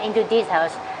to get into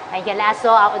details. And you can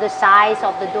also the size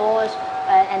of the doors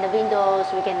and the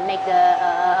windows. We can make the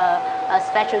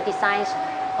special designs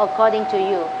according to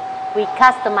you. We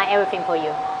customize everything for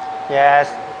you. Yes.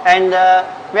 And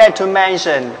we have to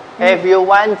mention, if you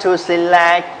want to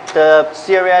select the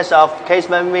series of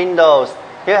casement windows,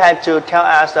 you have to tell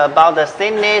us about the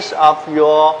thickness of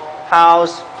your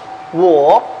house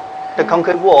wall, the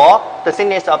concrete wall, the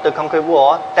thickness of the concrete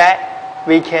wall, that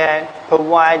we can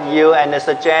provide you and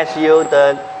suggest you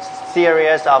the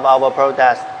series of our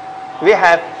products. We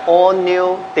have all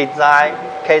new design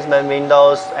casement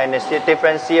windows and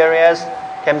different series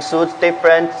can suit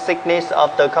different thickness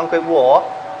of the concrete wall.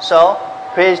 So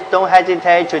please don't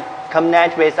hesitate to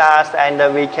connect with us, and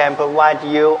we can provide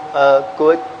you a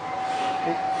good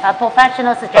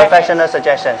professional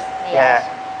suggestions. Yes. Yeah.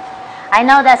 I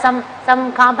know that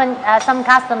some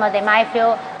customers, they might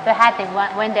feel very happy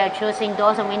when they're choosing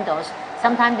doors and windows.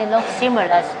 Sometimes they look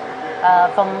similar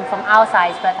from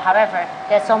outside, but however,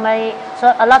 there's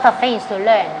a lot of things to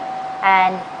learn.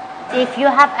 And if you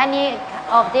have any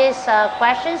of these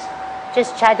questions,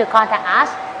 just try to contact us.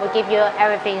 We'll give you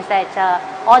everything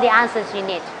all the answers you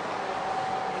need.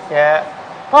 Yeah.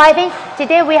 Well, I think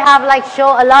today we have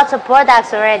show a lot of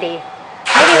products already.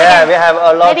 We have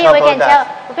a lot of products.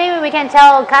 Maybe we can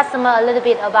tell customer a little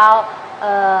bit about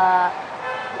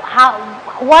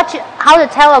how to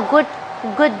tell a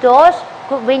good doors,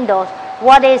 good windows.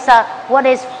 What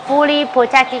is fully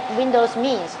protected windows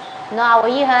means. Our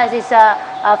EEHE is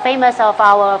famous of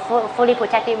our fully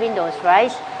protected windows,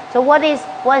 right? So what is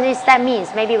that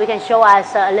means? Maybe we can show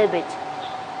us a little bit.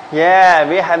 Yeah,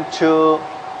 we have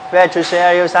to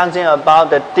share you something about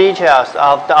the details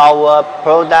of our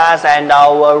products and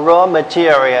our raw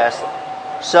materials.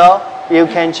 So you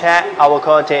can check our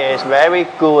quality is very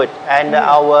good, and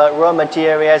our raw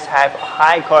materials have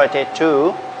high quality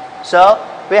too. So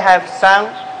we have some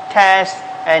tests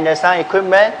and some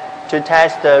equipment to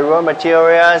test the raw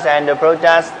materials and the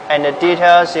products and the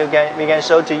details we can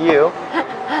show to you.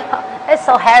 It's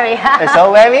so heavy. It's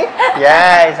so heavy?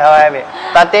 Yeah, it's so heavy.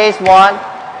 But this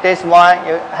one,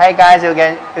 hey guys, you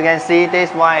can see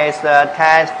this one is the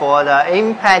test for the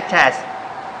impact test.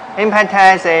 Impact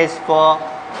test is for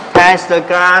test the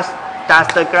glass. Does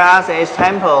the glass is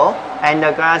temple and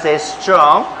the glass is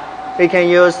strong? We can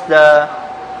use the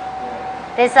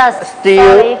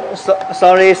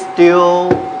solid steel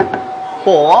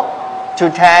ball to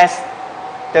test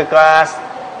the glass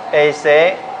is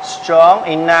strong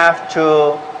enough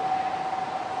to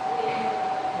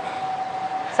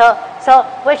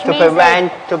which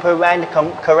means to prevent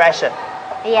corrosion.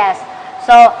 Yes.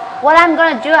 So what I'm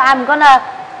gonna do, I'm gonna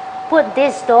put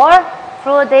this door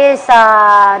through these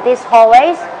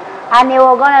hallways, and it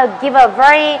will gonna give a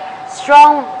very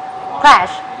strong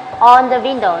crash on the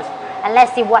windows, and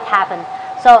let's see what happens.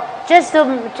 So just to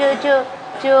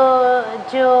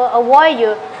avoid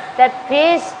you, that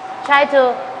please try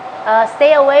to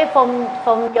stay away from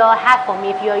your headphone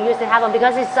if you're using headphone,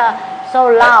 because it's so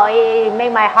loud. It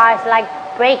made my heart like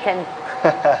breaking.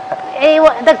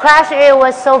 The crash, it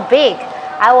was so big.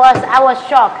 I was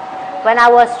shocked. when I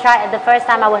was the first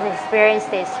time I was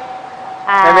experienced this.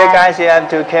 Maybe guys, you have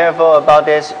to be careful about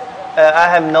this. I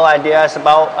have no ideas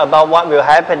about what will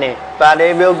happen, but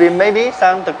it will be maybe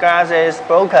some the glass is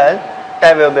broken.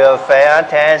 That will be a fair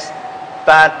test.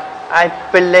 But I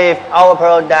believe our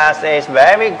product is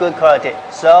very good quality.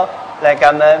 So like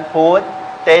I'm gonna put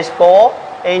this ball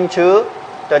into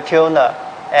the tuner.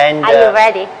 And are you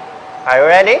ready? Are you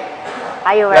ready?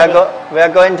 Are you ready? We are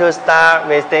going to start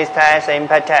with this test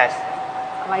impact test.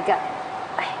 Oh my God.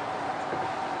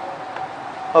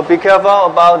 Oh, be careful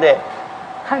about it.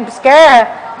 I'm scared.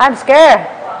 I'm scared.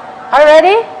 Are you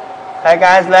ready? Hey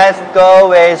guys, let's go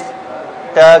with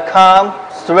the count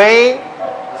 3,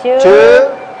 2, 1.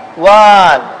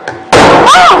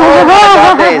 Oh my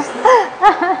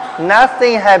God,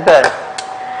 nothing happened.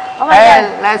 Oh my God.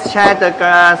 Let's check the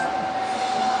glass.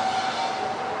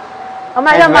 Oh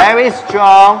my it's God. Very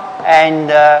strong and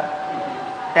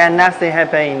then nothing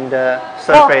happened in the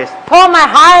surface. Oh, my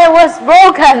heart was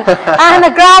broken and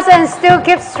the glass and still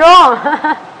keeps strong.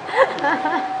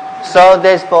 So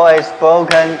this ball is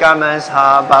broken garment's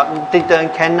heart, but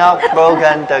cannot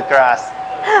broken the glass.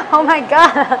 Oh my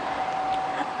God.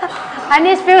 I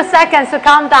need few seconds to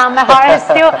calm down. My heart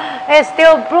is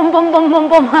still boom, boom, boom, boom,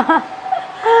 boom.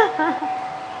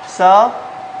 So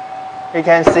you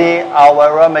can see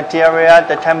our raw material,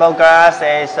 the temple glass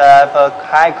is for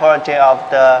high quality of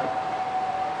the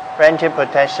rental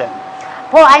protection.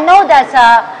 Well, I know that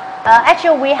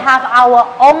actually we have our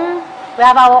own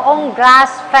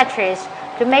glass factories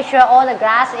to make sure all the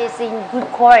glass is in good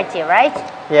quality, right?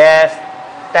 Yes,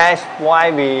 that's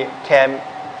why we can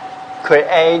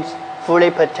create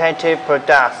fully protected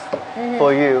products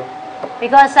for you.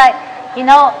 Because you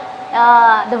know,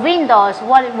 the windows,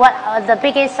 the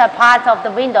biggest part of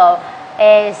the window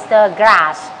is the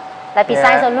glass. Like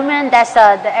besides aluminum, that's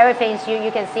everything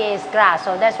you can see is glass.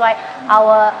 So that's why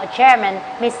our chairman,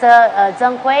 Mr.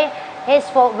 Zheng Hui, is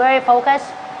very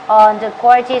focused on the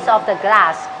qualities of the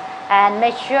glass and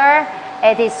make sure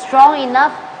it is strong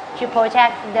enough to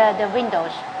protect the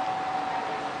windows.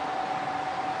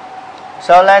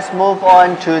 So let's move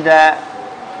on to the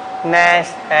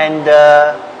next, and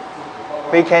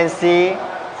we can see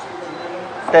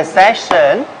the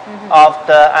section of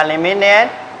the aluminium.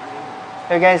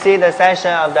 You can see the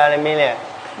section of the aluminium.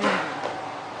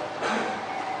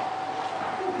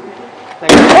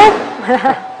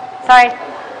 Sorry,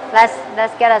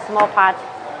 let's get a small part.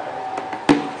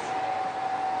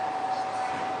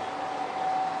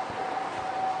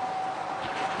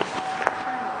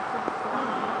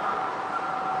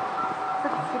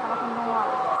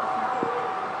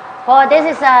 Well,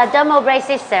 this is a thermal brake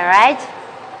system, right?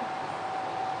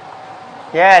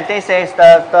 Yeah, this is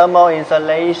the thermal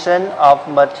insulation of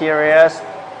materials.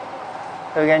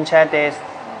 You can check this.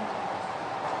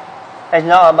 It's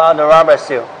not about the rubber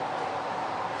seal.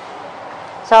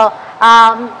 So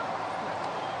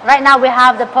right now we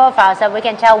have the profile, so we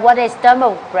can tell what is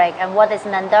thermal brake and what is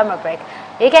non-thermal brake.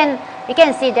 You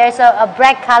can see there's a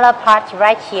black color part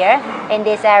right here in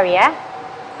this area.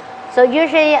 So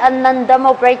usually a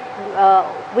non-thermal brake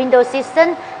window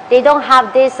system, they don't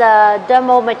have this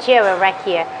thermal material right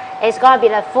here. It's going to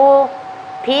be a full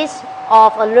piece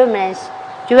of aluminum.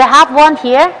 Do you have one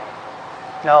here?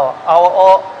 No,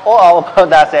 all our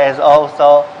products is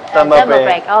also thermal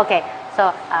brake. Okay,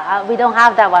 so we don't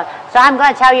have that one. So I'm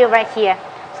going to tell you right here.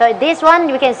 So this one,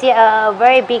 you can see a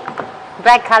very big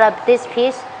black color. This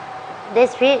piece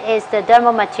is the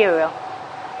thermal material.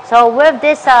 So with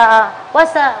this,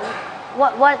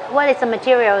 what is the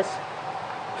materials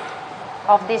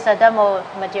of this thermal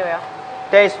material?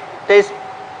 This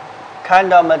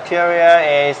kind of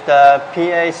material is the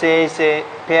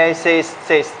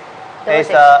PAC6. It's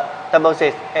double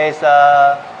 6. It's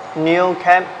a new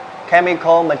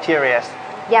chemical materials.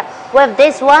 Yeah, with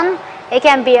this one, it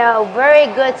can be a very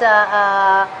good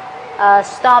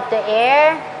stop the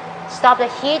air, stop the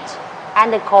heat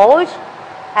and the cold,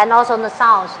 and also the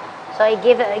sounds. So it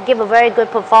give a very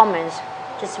good performance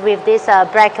just with this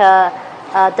black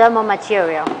thermal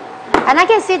material. And I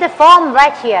can see the foam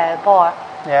right here, Paul.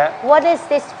 Yeah. What is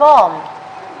this foam?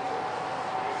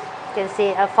 You can see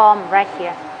a foam right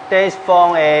here. This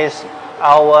foam is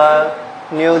our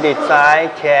new design,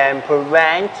 can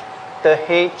prevent the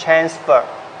heat transfer.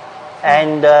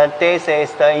 And this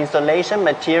is the insulation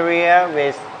material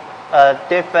with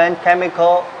different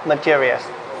chemical materials.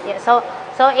 Yeah, so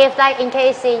if like in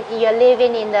case you're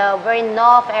living in the very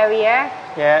north area,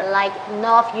 like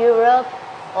North Europe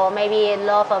or maybe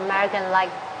North American like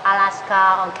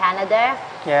Alaska or Canada,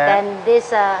 then this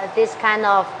kind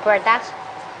of products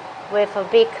with a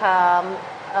big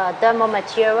thermal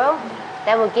material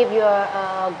that will give you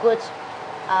a good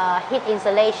heat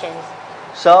insulations.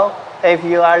 So if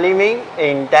you are living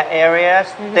in that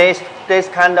areas, this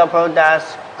kind of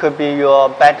products could be your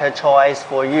better choice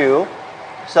for you.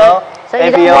 So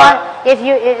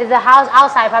if the house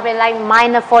outside probably like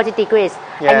minus 40 degrees,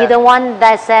 and you don't want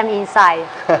that same inside.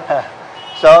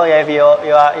 So if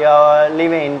you're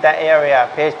living in that area,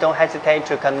 please don't hesitate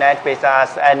to connect with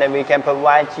us, and we can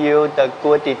provide you the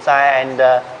good design and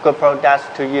the good products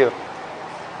to you.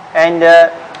 And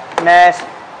next,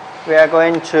 we are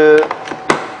going to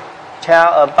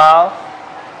tell about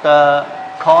the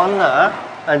corner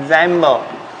assemble.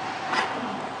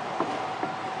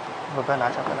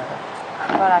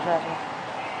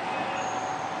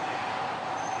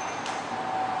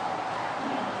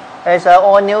 It's an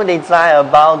all new design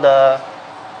about the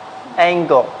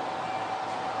angle.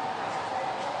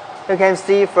 You can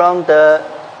see from the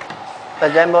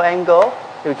assemble angle,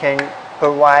 you can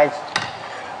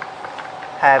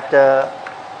have the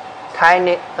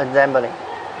tiny assembling.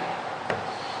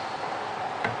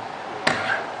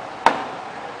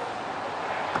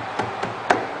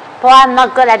 Boy, I'm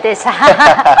not good at this.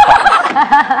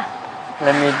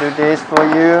 Let me do this for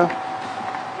you.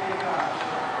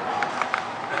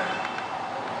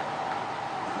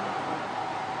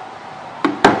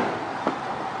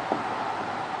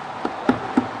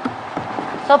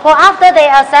 So after they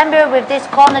assemble with this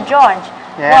corner joint,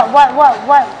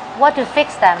 what to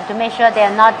fix them to make sure they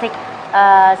are not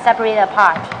separated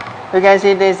apart? You can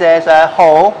see this as a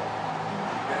hole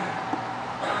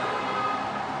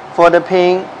for the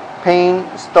pin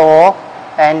store,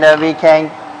 and we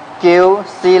can give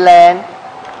sealant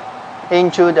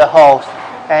into the holes,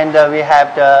 and we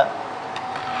have the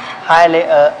highly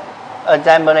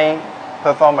assembling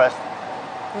performance.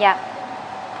 Yeah.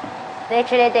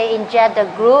 They inject the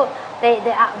glue.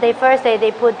 They first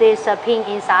put this pin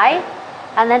inside,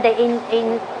 and then they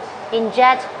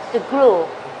inject the glue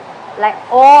like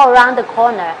all around the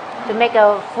corner to make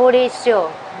a fully seal,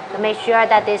 to make sure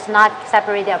that it's not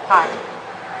separated apart.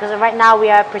 Because right now we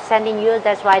are presenting you,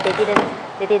 that's why they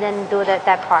didn't do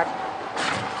that part.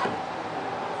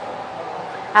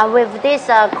 And with this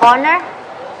corner,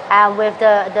 and with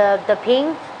the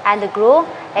pin and the glue,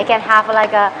 it can have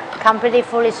like a completely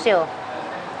fully sealed.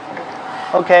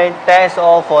 Okay, that's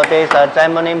all for this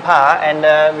assembling part, and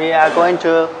we are going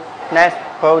to next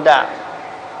product,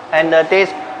 and this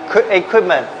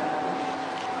equipment.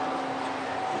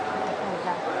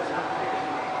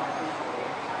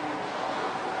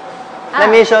 Let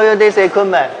me show you this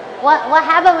equipment. What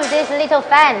happened with this little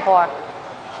fan for?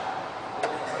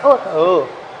 Oh,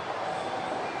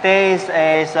 this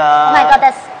is oh my God,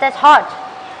 that's hot.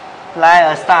 Like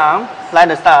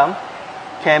the stump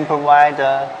can provide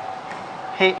the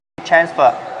heat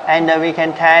transfer, and we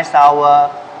can test our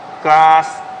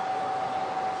glass.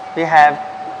 We have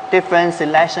different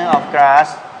selection of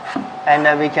glass, and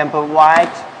we can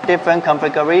provide different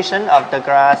configuration of the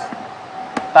glass,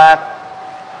 but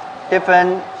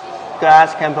different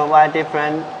glass can provide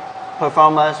different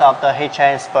performance of the heat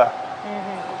transfer.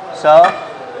 So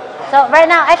right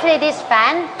now, actually, this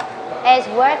fan is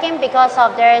working because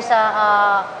of there's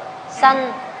a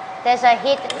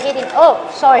heating. Oh,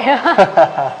 sorry.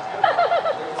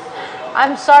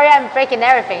 I'm sorry, I'm breaking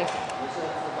everything.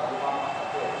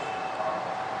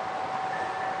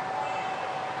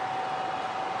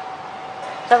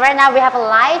 So right now we have a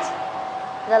light.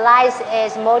 The light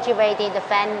is motivating the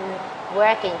fan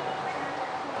working.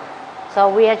 So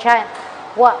we are trying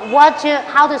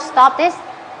how to stop this.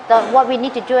 What we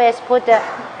need to do is put a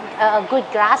good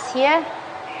glass here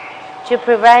to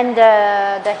prevent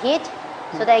the heat,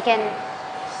 so they can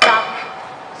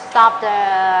stop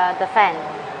the fan.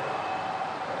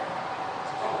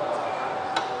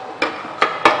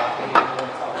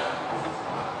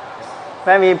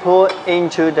 When we put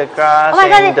into the glass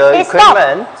and the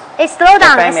equipment, it slow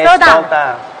down.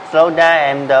 Slow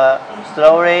down and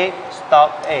slowly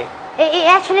stop it. It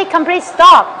actually completely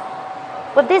stop.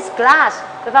 With this glass,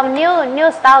 with our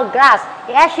new style glass,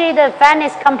 the fan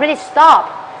is completely stopped.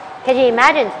 Can you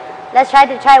imagine? Let's try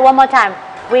it one more time.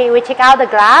 We take out the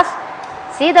glass.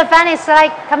 See, the fan is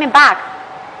like coming back.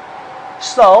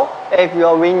 So if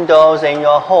your windows in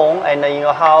your home and in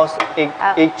your house,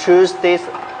 it choose this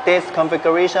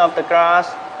configuration of the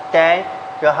glass, then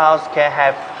your house can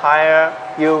have higher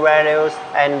U values,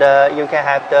 and you can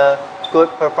have the good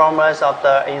performance of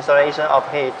the insulation of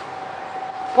heat.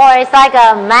 Boy, it's like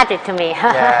a magic to me.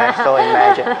 Yeah, so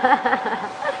imagine.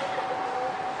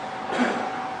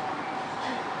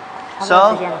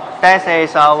 So that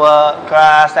is our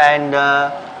glass, and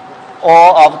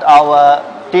all of our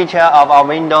detail of our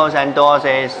windows and doors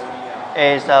is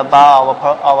is about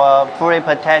our fully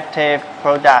protective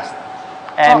products.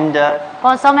 And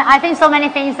I think so many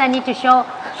things I need to show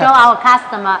our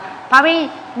customer. Probably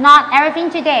not everything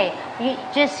today. You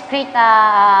just click,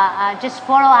 just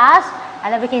follow us,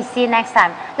 and then we can see next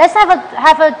time. Let's have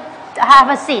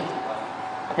a seat.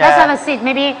 Yeah. Let's have a seat.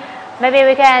 Maybe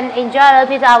we can enjoy a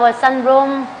little bit our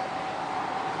sunroom.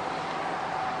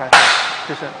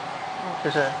 就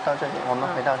是到这里，我们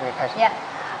回到这里开始。Yeah,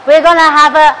 we're gonna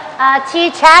have a tea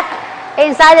chat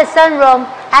inside the sunroom,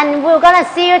 and we're gonna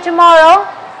see you tomorrow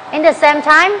in the same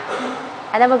time,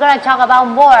 and then we're gonna talk about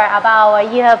more about our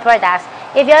EEHE products.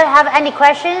 If you have any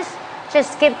questions,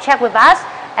 just keep check with us.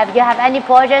 If you have any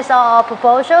projects or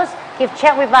proposals, keep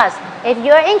check with us. If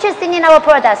you're interested in our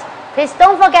products, please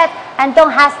don't forget and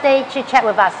don't hesitate to check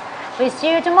with us. We'll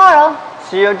see you tomorrow.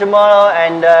 See you tomorrow,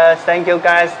 and thank you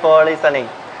guys for listening.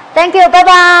 Thank you. Bye-bye.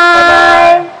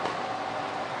 Bye-bye.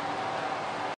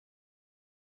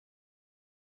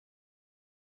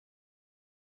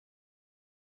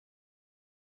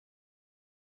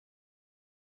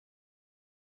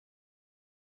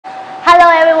 Hello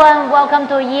everyone, welcome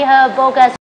to EEHE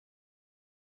Bogus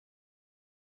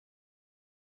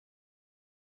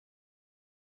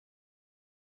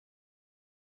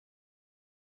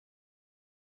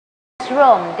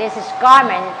room. This is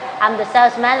Carmen. I'm the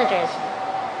sales manager.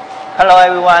 Hello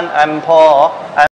everyone, I'm Paul.